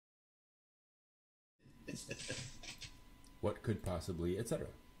What could possibly, etc.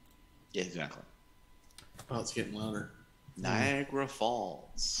 Yeah, exactly. Oh, it's getting louder. Niagara Falls.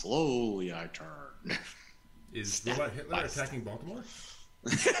 Slowly I turn. Is Step Robot Hitler by attacking Baltimore?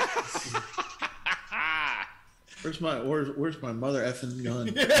 Where's my mother effing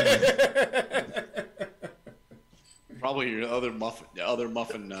gun? Probably your other muffin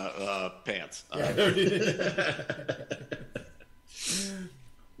pants.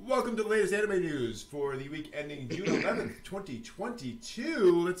 Welcome to the latest anime news for the week ending June 11th,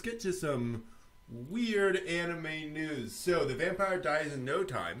 2022. Let's get to some weird anime news. So, The Vampire Dies in No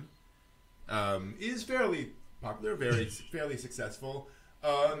Time is fairly popular, fairly successful.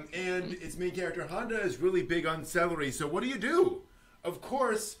 And its main character, Honda, is really big on celery. So what do? Of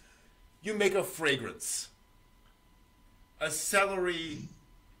course, you make a fragrance. A celery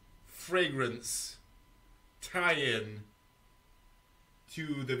fragrance tie-in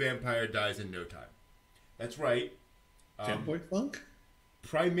to The Vampire Dies in No Time. That's right. Fanboy Funk?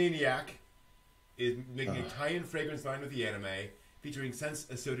 Primaniac is making a tie-in fragrance line with the anime, featuring scents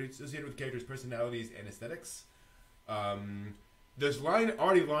associated with characters' personalities and aesthetics. This line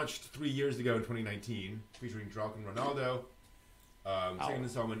already launched 3 years ago in 2019, featuring Drake and Ronaldo. Second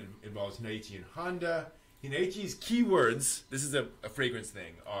installment involves Hinaichi and Honda. Hinaichi's keywords, this is a fragrance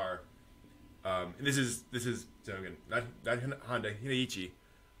thing, are, and this is so again, not Honda, Hinaichi,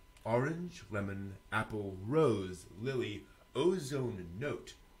 orange, lemon, apple, rose, lily, ozone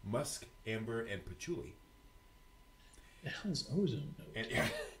note, musk, amber, and patchouli. The hell is ozone note?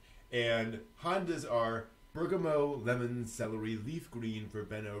 And Honda's are bergamot, lemon, celery, leaf green,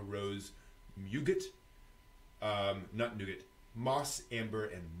 verbena, rose, muguet, not nougat, moss, amber,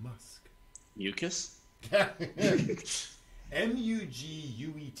 and musk. Mucus?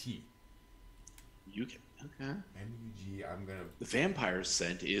 M-U-G-U-E-T. Okay. M-U-G, I'm gonna... The vampire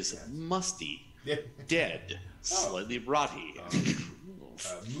scent is musty, dead, slightly rotty.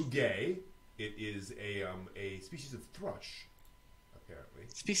 Muguet, it is a species of thrush, apparently.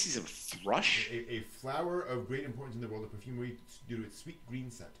 Species of thrush? A flower of great importance in the world of perfumery due to its sweet green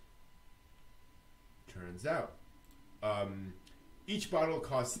scent. Turns out. Each bottle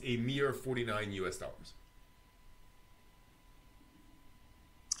costs a mere $49 US.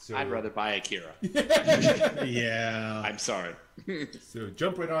 So, I'd rather buy Akira. Yeah. I'm sorry. So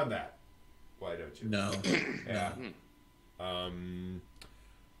jump right on that. Why don't you? No. Yeah.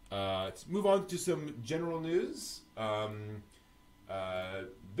 Let's move on to some general news.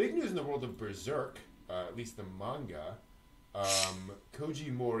 Big news in the world of Berserk, at least the manga.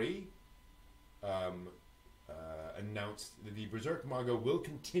 Koji Mori announced that the Berserk manga will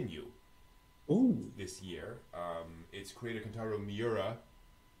continue this year. Its creator, Kentaro Miura,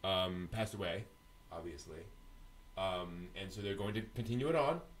 passed away, obviously. And so they're going to continue it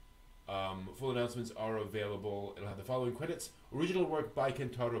on. Full announcements are available. It'll have the following credits. Original work by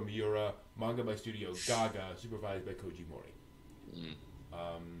Kentaro Miura, manga by Studio Gaga, supervised by Koji Mori.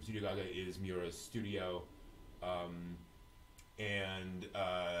 Studio Gaga is Miura's studio. And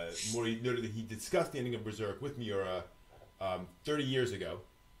Mori noted that he discussed the ending of Berserk with Miura 30 years ago.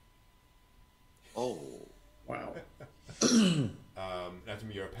 Oh. Wow. After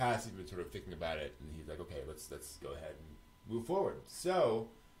Miura passed, he'd been sort of thinking about it, and he's like, okay, let's go ahead and move forward. So,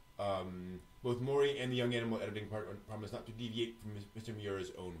 both Mori and the Young Animal editing partner promised not to deviate from Mr.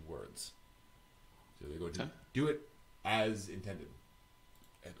 Miura's own words. So they're going to do it as intended.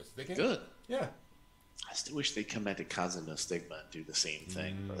 As best as they can. Good. Yeah. I still wish they'd come back to Kazuno Stigma and do the same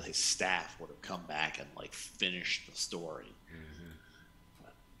thing, but his staff would have come back and like finished the story.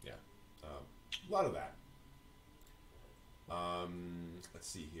 Yeah. A lot of that. Let's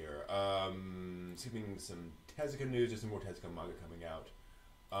see here. Skipping some Tezuka news. There's some more Tezuka manga coming out.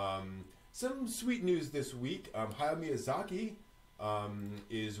 Some sweet news this week. Hayao Miyazaki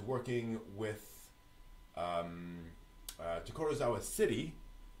is working with Tokorozawa City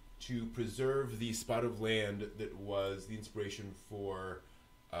to preserve the spot of land that was the inspiration for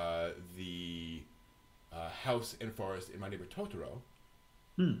the house and forest in My Neighbor Totoro.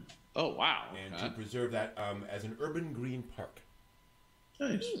 Oh, wow. And to preserve that as an urban green park.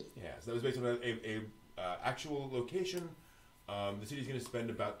 Nice. Yeah, so that was based on a actual location. The city's going to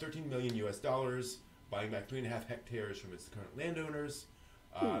spend about $13 million US, buying back 3.5 hectares from its current landowners.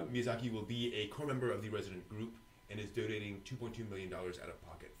 Miyazaki will be a core member of the resident group and is donating $2.2 million out of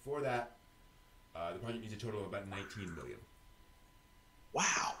pocket for that. The project needs a total of about $19 million.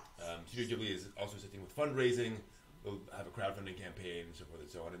 Wow. Studio Ghibli is also assisting with fundraising. They'll have a crowdfunding campaign and so forth and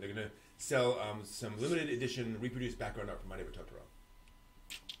so on. And they're going to sell some limited edition reproduced background art from My Neighbor Totoro,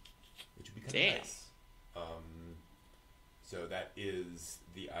 which would be kind of nice. So that is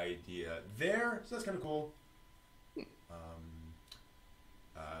the idea there. So that's kind of cool.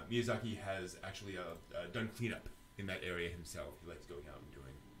 Miyazaki has actually done cleanup in that area himself. He likes going out and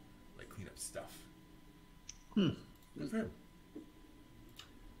doing like cleanup stuff. Good for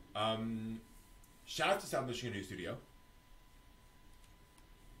him. Shout out to establishing a new studio.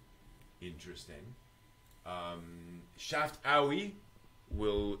 Interesting. Shaft Aoi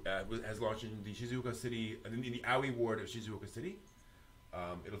has launched in the Shizuoka City, in the Aoi ward of Shizuoka City.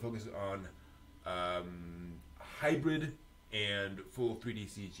 It'll focus on hybrid and full 3D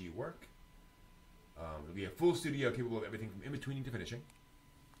CG work. It'll be a full studio capable of everything from in-betweening to finishing.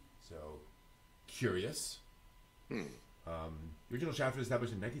 So, curious. The original Shaft was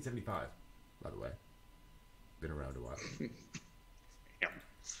established in 1975, by the way. Been around a while.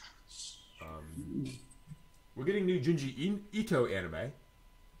 We're getting new Junji Ito anime,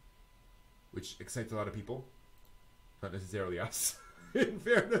 which excites a lot of people. Not necessarily us, in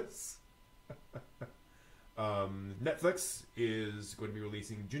fairness. Netflix is going to be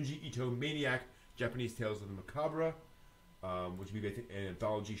releasing Junji Ito Maniac Japanese Tales of the Macabre, which will be an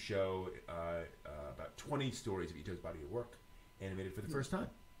anthology show about 20 stories of Ito's body of work, animated for the first time.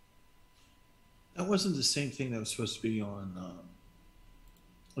 That wasn't the same thing that was supposed to be on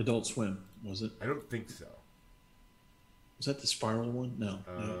Adult Swim, was it? I don't think so. Was that the Spiral one? No,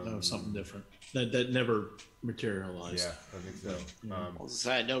 that was something different. That never materialized. Yeah, I think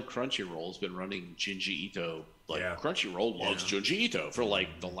so. I know Crunchyroll's been running Junji Ito. Yeah. Crunchyroll loves Junji Ito for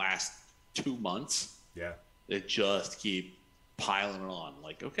like the last 2 months. Yeah. They just keep piling it on.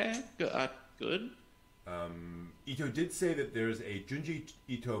 Like, okay, good. Ito did say that there's a Junji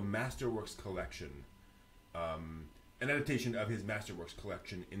Ito Masterworks collection, an adaptation of his Masterworks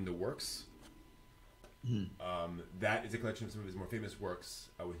collection in the works. That is a collection of some of his more famous works.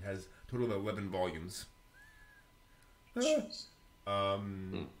 It has a total of 11 volumes.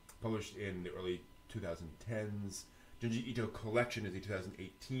 Published in the early 2010s. Junji Ito Collection is a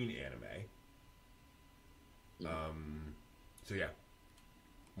 2018 anime. So yeah,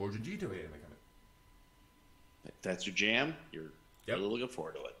 more Junji Ito anime coming. If that's your jam, you're really looking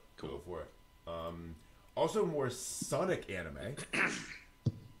forward to it. Cool. Go for it. Also more Sonic anime.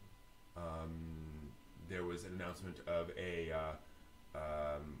 There was an announcement of a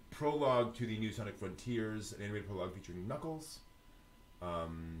prologue to the new Sonic Frontiers, an animated prologue featuring Knuckles.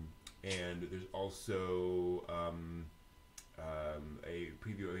 And there's also a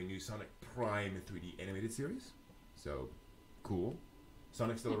preview of a new Sonic Prime 3D animated series. So, cool.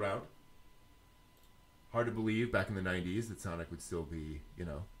 Sonic's still around. Hard to believe back in the 90s that Sonic would still be,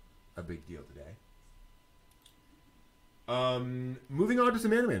 a big deal today. Moving on to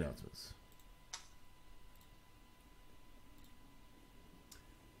some anime announcements.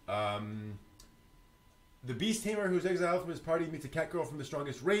 The Beast Tamer who's exiled from his party meets a cat girl from the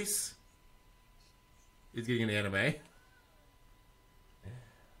strongest race is getting an anime.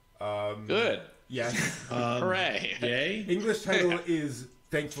 Good. Yes. Hooray. Yay. English title is,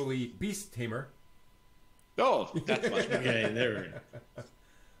 thankfully, Beast Tamer. Oh, that's much better. Okay, there we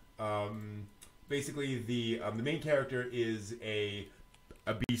go. Basically, the main character is a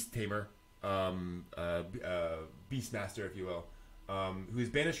beast tamer, beast master, if you will, who is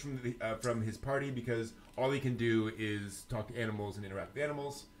banished from his party because all he can do is talk to animals and interact with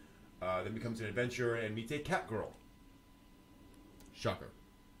animals. Then becomes an adventurer and meets a cat girl. Shocker.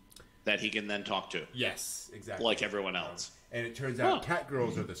 That he can then talk to. Yes, exactly. Like everyone else. And it turns out cat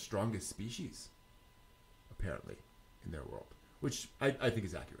girls are the strongest species, apparently, in their world, which I think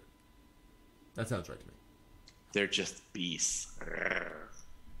is accurate. That sounds right to me. They're just beasts.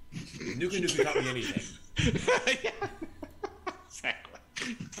 Nuka Nuka taught me anything. Yeah. Exactly.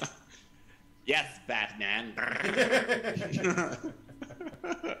 Yes, Batman.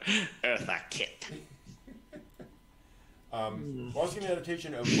 Eartha Kitt. Watching an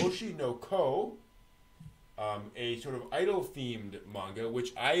adaptation of Moshi no Ko, a sort of idol-themed manga,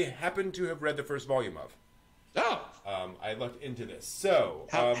 which I happen to have read the first volume of. Oh. I looked into this. So,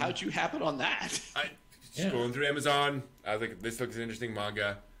 how'd you happen on that? Scrolling through Amazon, I was like, this looks an interesting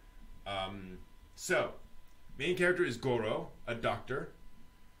manga. So, main character is Goro, a doctor,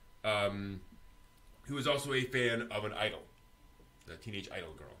 who is also a fan of an idol, the teenage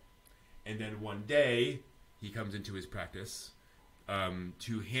idol girl. And then one day, he comes into his practice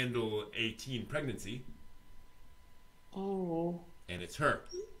to handle a teen pregnancy. Oh. And it's her.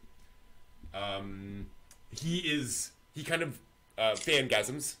 He kind of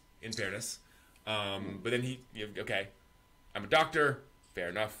fangasms, in fairness. But then okay, I'm a doctor, fair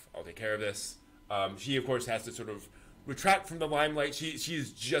enough, I'll take care of this. She, of course, has to sort of retract from the limelight. She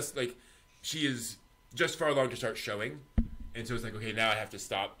is just far along to start showing And so it's like, okay, now I have to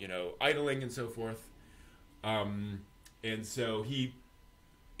stop, idling and so forth. And so he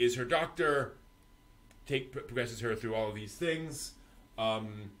is her doctor, progresses her through all of these things.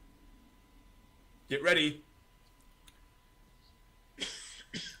 Get ready.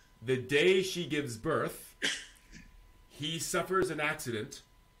 The day she gives birth, he suffers an accident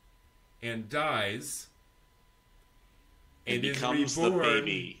and dies, and is becomes the reborn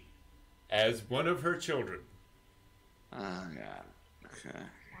baby. as one of her children. Oh, God. Okay.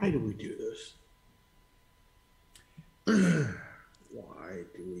 Why do we do this? Why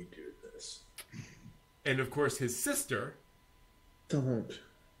do we do this? And of course, his sister Don't.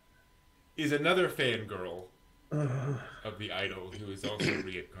 is another fangirl of the idol who is also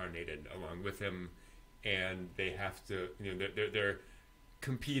reincarnated along with him, and they have to, they're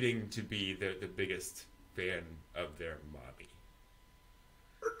competing to be the biggest fan of their mommy.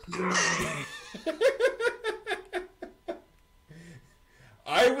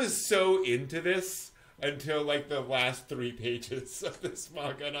 I was so into this until like the last 3 pages of this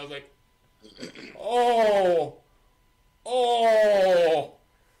manga, and I was like, oh.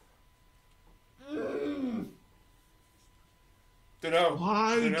 Don't know.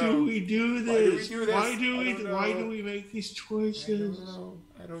 Why do we do this? Why do we make these I choices?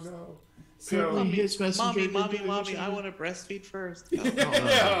 don't know. Apparently his messenger Mommy, I want to breastfeed first.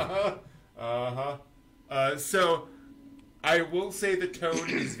 So I will say the tone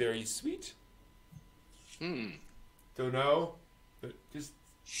is very sweet. Don't know, but just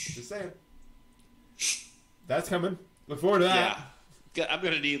saying. That's coming. Look forward to that. Yeah. I'm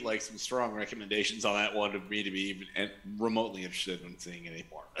going to need like some strong recommendations on that one to me to be even remotely interested in seeing it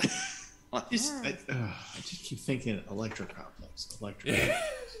anymore. I just keep thinking Electro Complex. Electro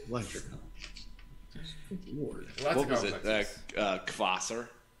Complex. Good Lord. What was it? Kvasser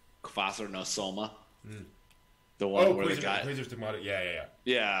no Soma. The one where the guy. Quasar Stigmata. Yeah.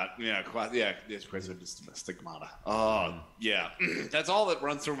 It's Quasar Stigmata. Oh, yeah. That's all that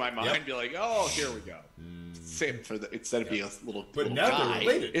runs through my mind. Yep. Be like, oh, here we go. Same for instead of being a little But now guy, they're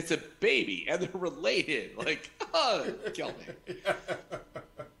related. it's a baby, and they're related. Like, oh, kill me.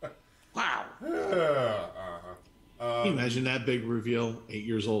 Wow. Can you imagine that big reveal, 8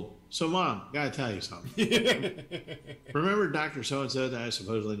 years old? So, Mom, gotta tell you something. Remember Dr. So-and-so that I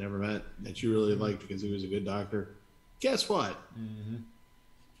supposedly never met, that you really liked because he was a good doctor? Guess what?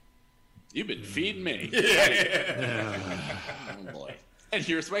 You've been feeding me. Oh, boy. And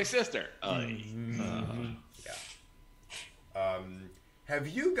here's my sister. Have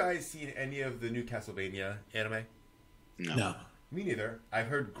you guys seen any of the new Castlevania anime? No. Me neither. I've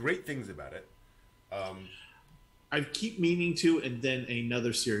heard great things about it. I keep meaning to, and then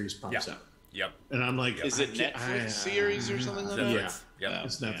another series pops out. Yep. And I'm like, Is it Netflix series or something like that? Netflix. Yeah.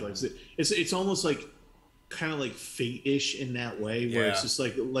 It's Netflix. It's almost like kind of like Fate-ish in that way, where it's just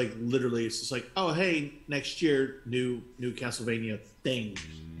like literally, it's just like, oh hey, next year new Castlevania thing.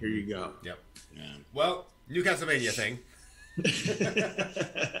 Here you go. Yep. Yeah. Well, new Castlevania thing.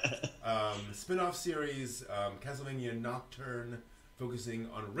 Spin-off series, Castlevania Nocturne, focusing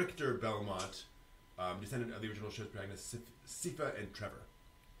on Richter Belmont, descendant of the original show's protagonists Sifa and Trevor,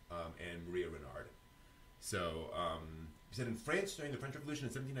 and Maria Renard. So, set in France during the French Revolution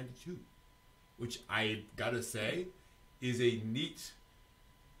in 1792, which I gotta say is a neat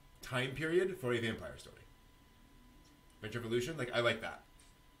time period for a vampire story. French Revolution, I like that.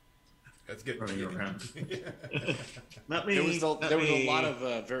 That's good. Not me. There was a lot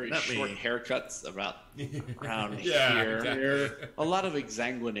of very short haircuts around here. Exactly. A lot of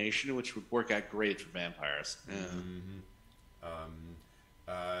exsanguination, which would work out great for vampires.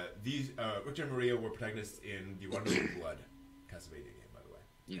 These Richter and Maria were protagonists in the Wonderful Blood Castlevania game, by the way,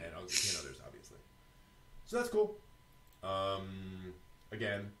 and others, obviously. So that's cool.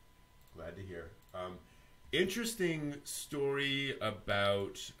 Again, glad to hear. Interesting story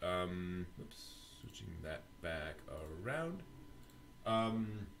about. Switching that back around.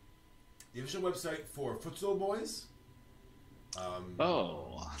 The official website for Futsal Boys.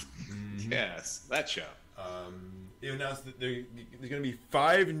 Yes, that show. They announced that there's going to be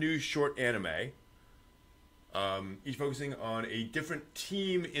 5 new short anime, each focusing on a different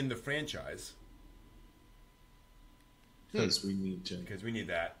team in the franchise. Because we need to. Because we need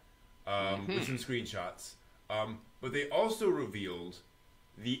that. With some screenshots. But they also revealed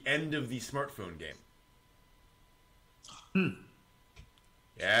the end of the smartphone game.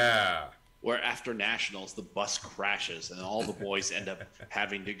 Yeah. Where after nationals, the bus crashes and all the boys end up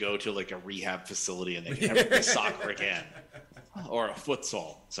having to go to like a rehab facility and they can never play soccer again. Or a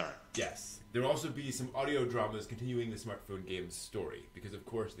futsal. Sorry. Yes. There will also be some audio dramas continuing the smartphone game's story, because of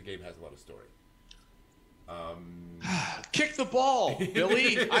course the game has a lot of story. Kick the ball,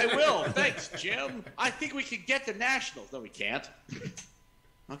 Billy. I will. Thanks, Jim. I think we can get to nationals. No, we can't.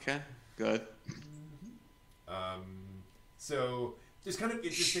 Okay, good. So just kind of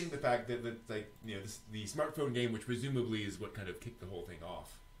interesting the fact that like the smartphone game, which presumably is what kind of kicked the whole thing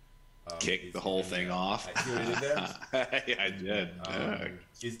off. Kick the whole thing off. I see what I did there? Yeah, I did.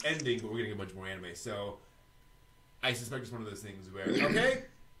 Is ending, but we're getting a bunch more anime. So I suspect it's one of those things where okay,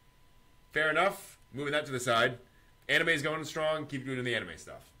 fair enough. Moving that to the side. Anime's going strong. Keep doing the anime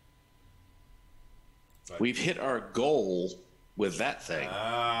stuff. But, we've hit our goal with that thing.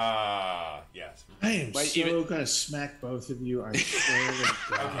 Yes. I am so gonna smack both of you. I swear to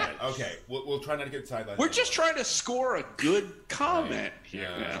God. Okay. We'll try not to get sidelined. We're just trying to score a good comment here.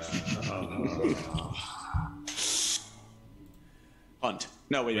 Punt.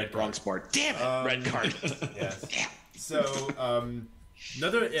 No, wait, wrong sport. Damn it, red card. Yes. So,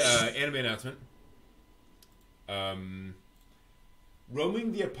 another anime announcement.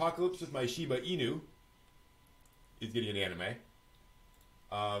 Roaming the Apocalypse with My Shiba Inu is getting an anime.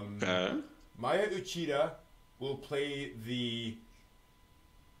 Maya Uchida will play the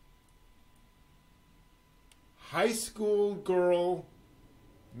high school girl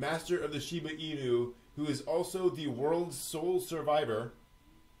master of the Shiba Inu, who is also the world's sole survivor,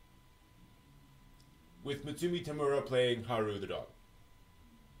 with Mutsumi Tamura playing Haru the dog.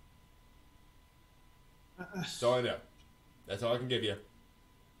 That's all I know. That's all I can give you.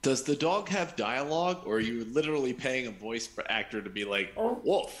 Does the dog have dialogue, or are you literally paying a voice actor to be like,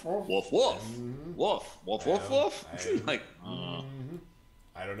 woof, woof, woof, woof, woof, woof, woof? Like, I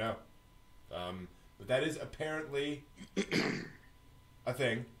don't know. But that is apparently a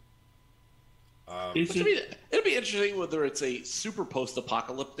thing. It'll be interesting whether it's a super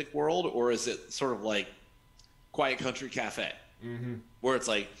post-apocalyptic world, or is it sort of like Quiet Country Cafe, where it's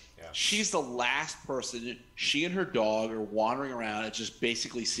like, she's the last person. She and her dog are wandering around and just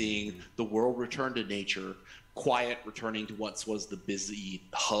basically seeing the world return to nature. Quiet, returning to what was the busy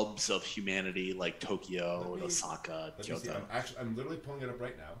hubs of humanity, like Tokyo, Osaka, Kyoto. I'm literally pulling it up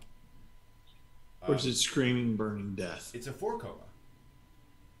right now. Or is it screaming, burning death? It's a 4 coma.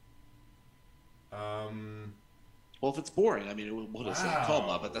 Well, if it's boring, I mean, what is a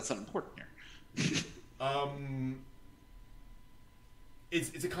coma? But that's not important here.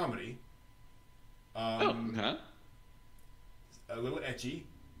 It's a comedy. Okay. A little ecchi.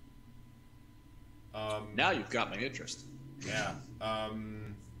 Now you've got my interest. Yeah.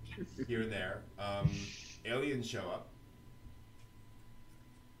 Here and there. Aliens show up.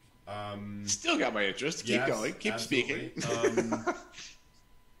 Still got my interest. Keep going. Keep absolutely. speaking.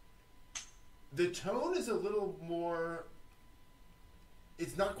 The tone is a little more.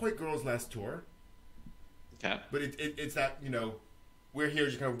 It's not quite Girls' Last Tour. Okay. But it's that, we're here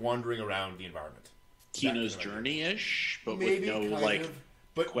just kind of wandering around the environment. Kino's Journey-ish, but maybe, with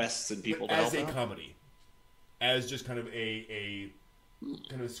no quests and people to help out. As a comedy, as just kind of a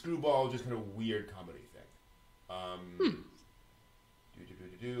kind of screwball, just kind of weird comedy thing.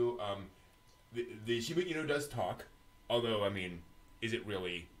 The Shiba Inu does talk, although I mean, is it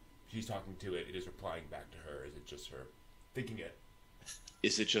really? She's talking to it. It is replying back to her. Is it just her thinking it?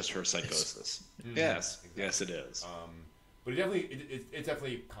 Is it just her psychosis? Yes, exactly. Yes, it is. But it's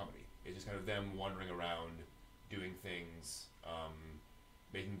definitely comedy. It's just kind of them wandering around, doing things,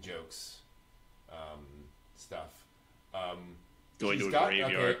 making jokes, stuff. Going to a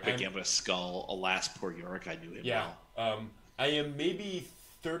graveyard, picking up a skull. Alas, poor Yorick, I knew him well. I am maybe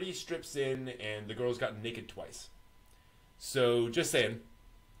 30 strips in, and the girl's gotten naked twice. So, just saying.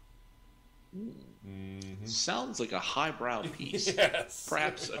 Sounds like a highbrow piece. Yes.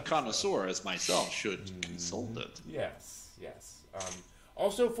 Perhaps a connoisseur as myself should consult it. Yes.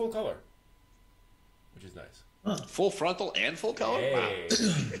 Also full color, which is nice. Full frontal and full color? Hey.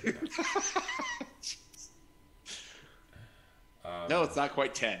 Wow. No, it's not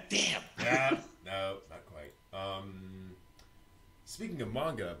quite 10. Damn. Yeah, no, not quite. Speaking of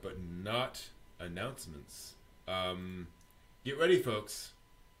manga, but not announcements. Get ready, folks.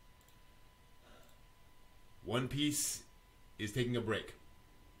 One Piece is taking a break.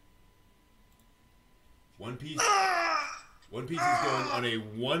 One Piece is going on a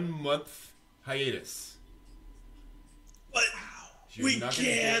 1-month hiatus. What? We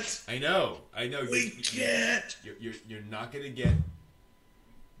can't. I know. We can't. You're not going to get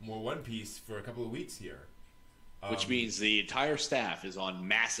more One Piece for a couple of weeks here. Which means the entire staff is on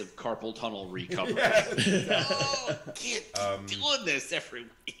massive carpal tunnel recovery. Can't doing this every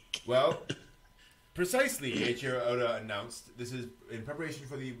week. Well, precisely, Eiichiro Oda announced this is in preparation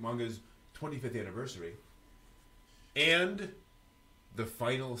for the manga's 25th anniversary and the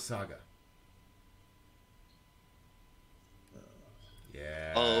final saga.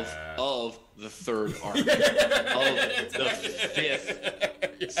 of the third arc of the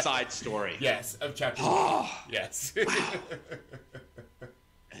fifth side story. Yes, of chapter 1. Yes. Wow.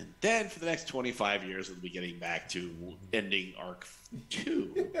 And then for the next 25 years, we'll be getting back to ending arc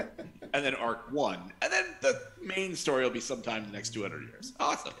 2, and then arc 1, and then the main story will be sometime in the next 200 years.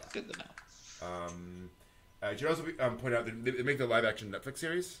 Awesome. Yeah. Good to know. I should also point out that they make the live-action Netflix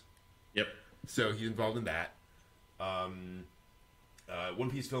series. Yep. So he's involved in that. One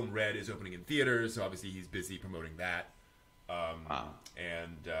Piece film Red is opening in theaters, so obviously he's busy promoting that.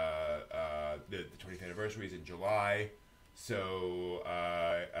 And the 20th anniversary is in July. So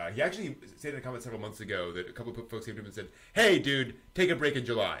he actually said in a comment several months ago that a couple of folks came to him and said, "Hey, dude, take a break in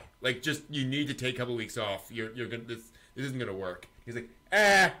July. Like, just you need to take a couple of weeks off. You're gonna this isn't gonna work." He's like,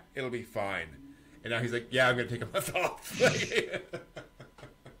 it'll be fine." And now he's like, "Yeah, I'm gonna take a month off."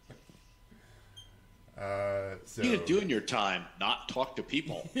 So you need to do in your time, not talk to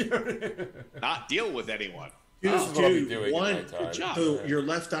people, not deal with anyone. Dude, good job. So your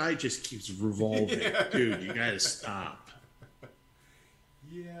left eye just keeps revolving. Dude, you gotta stop.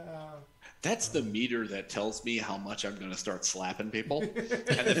 Yeah. That's the meter that tells me how much I'm going to start slapping people. And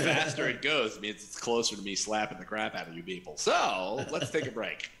the faster it goes, it means it's closer to me slapping the crap out of you people. So let's take a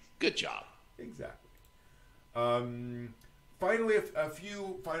break. Good job. Exactly. Finally, a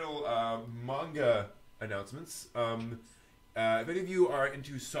few final manga announcements. If any of you are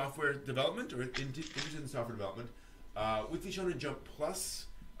into software development or interested in software development, Weekly Shonen Jump Plus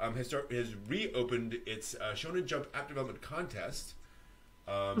has reopened its Shonen Jump app development contest.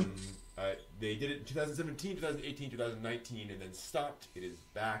 They did it in 2017, 2018, 2019, and then stopped. It is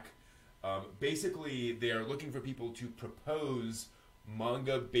back. Basically, they are looking for people to propose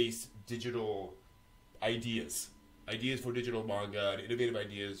manga-based digital ideas for digital manga, and innovative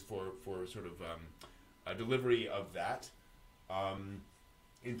ideas for sort of a delivery of that.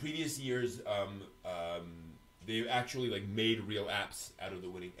 In previous years, they've actually made real apps out of the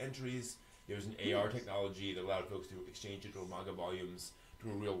winning entries. There was an AR technology that allowed folks to exchange digital manga volumes to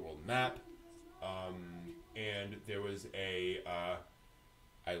a real-world map. And there was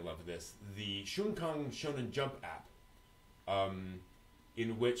I love this, the Shunkang Shonen Jump app,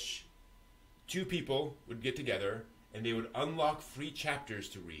 in which two people would get together and they would unlock free chapters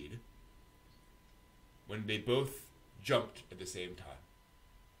to read when they both jumped at the same time.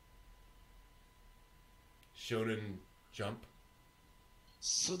 Shonen Jump.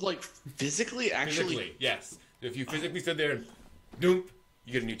 So, physically, actually? Physically, yes. If you physically stood there and doom,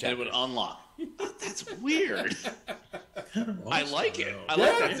 you get a new chapter. And it would unlock. That's weird. I like it. I Yeah.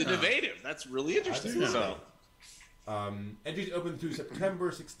 like that. It's innovative. That's really interesting. So, entries open through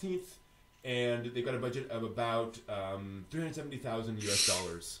September 16th, and they've got a budget of about $370,000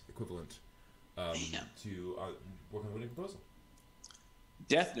 US equivalent to work on the winning proposal.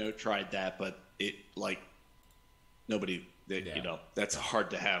 Death Note tried that, but it nobody. You know, that's hard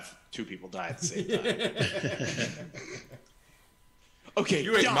to have two people die at the same time. Okay,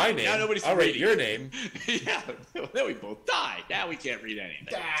 you rate my name. Now nobody's I'll rate reading. your name. Yeah, then we both die. Now we can't read anything.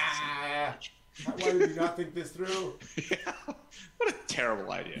 Why did you not think this through? Yeah. What a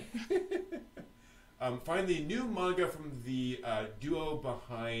terrible idea. Finally, new manga from the duo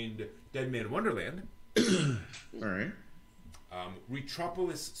behind Dead Man Wonderland. All right.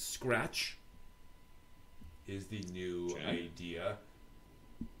 Retropolis Scratch is the new idea.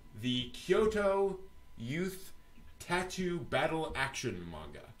 The Kyoto Youth Tattoo Battle Action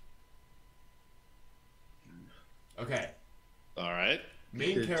manga. Okay. All right.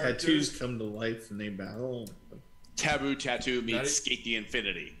 Main character. Tattoos come to life and they battle. Taboo Tattoo meets Skate the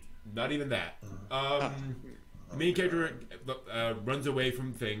Infinity. Not even that. Main character runs away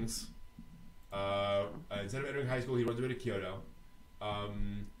from things. Instead of entering high school, he runs away to Kyoto.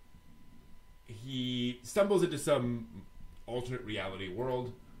 He stumbles into some alternate reality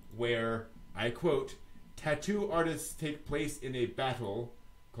world where, I quote, tattoo artists take place in a battle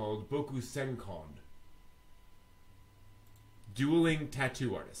called Boku Senkon. Dueling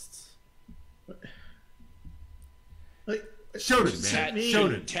tattoo artists. Shonen, man.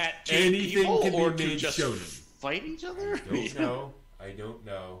 Shonen. Tattoo Anything people, can or be made just shonen. Fight each other? I don't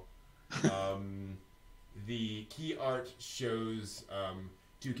know. The key art shows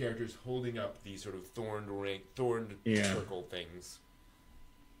two characters holding up these sort of thorned circle things.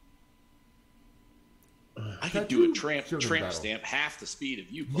 I could do a tramp stamp half the speed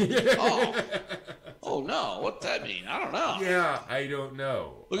of you. Oh no! What's that mean? I don't know. Yeah, I don't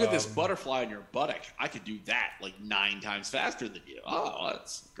know. Look at this butterfly on your buttock. I could do that 9 times faster than you. Oh,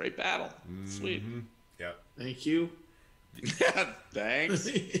 that's a great battle. Sweet. Yeah. Thank you. Thanks.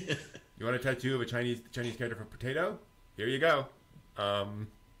 You want a tattoo of a Chinese character for potato? Here you go.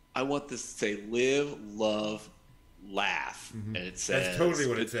 I want this to say live, love, laugh. And it says... That's totally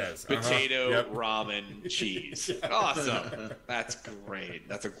what it says. Potato, ramen, cheese. Awesome. That's great.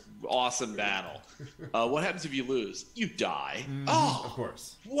 That's an awesome battle. What happens if you lose? You die. Of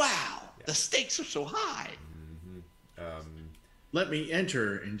course. Wow. Yeah. The stakes are so high. Let me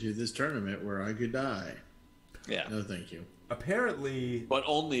enter into this tournament where I could die. Yeah. No, thank you. Apparently... But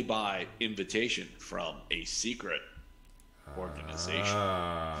only by invitation from a secret organization.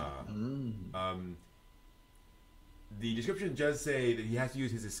 The description does say that he has to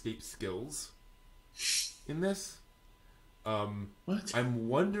use his escape skills in this. What? I'm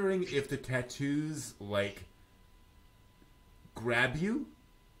wondering if the tattoos, like, grab you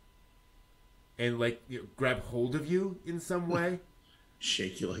and, like, grab hold of you in some way.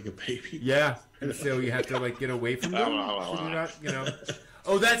 Shake you like a baby. Yeah. And so you have to, like, get away from them. So you're not, you know.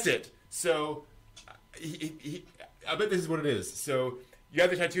 Oh, that's it. So, I bet this is what it is. So, you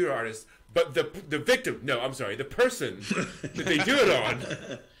have the tattoo artist, but the victim, no, I'm sorry, the person that they do it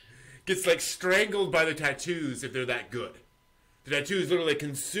on gets, like, strangled by the tattoos if they're that good. The tattoos literally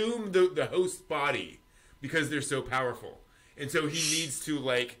consume the host's body because they're so powerful. And so he needs to,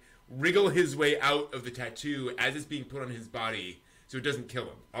 like, wriggle his way out of the tattoo as it's being put on his body so it doesn't kill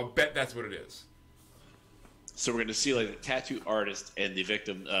him. I'll bet that's what it is. So we're going to see, like, the tattoo artist and the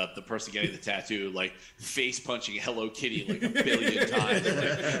victim, the person getting the tattoo, like, face punching Hello Kitty like 1 billion times. Like,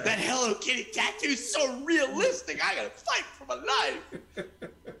 that Hello Kitty tattoo is so realistic. I got to fight for my life.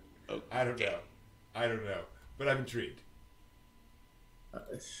 Okay. I don't know. But I'm intrigued.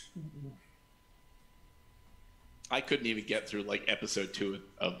 I couldn't even get through, like, episode 2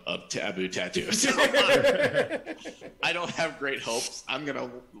 of Taboo Tattoo. So I don't have great hopes. I'm going to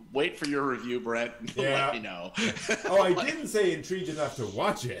wait for your review, Brent, and let me know. Oh, I didn't say intrigued enough to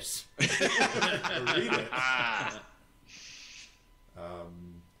watch it. Or read it.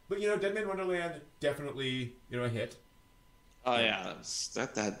 But, you know, Dead Man Wonderland, definitely, you know, a hit. Oh, yeah.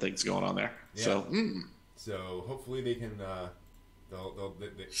 That thing's going on there. Yeah. So hopefully they can,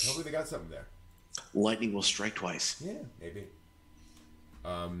 hopefully they got something there. Lightning will strike twice. Yeah, maybe.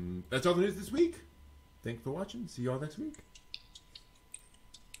 That's all the news this week. Thanks for watching. See you all next week.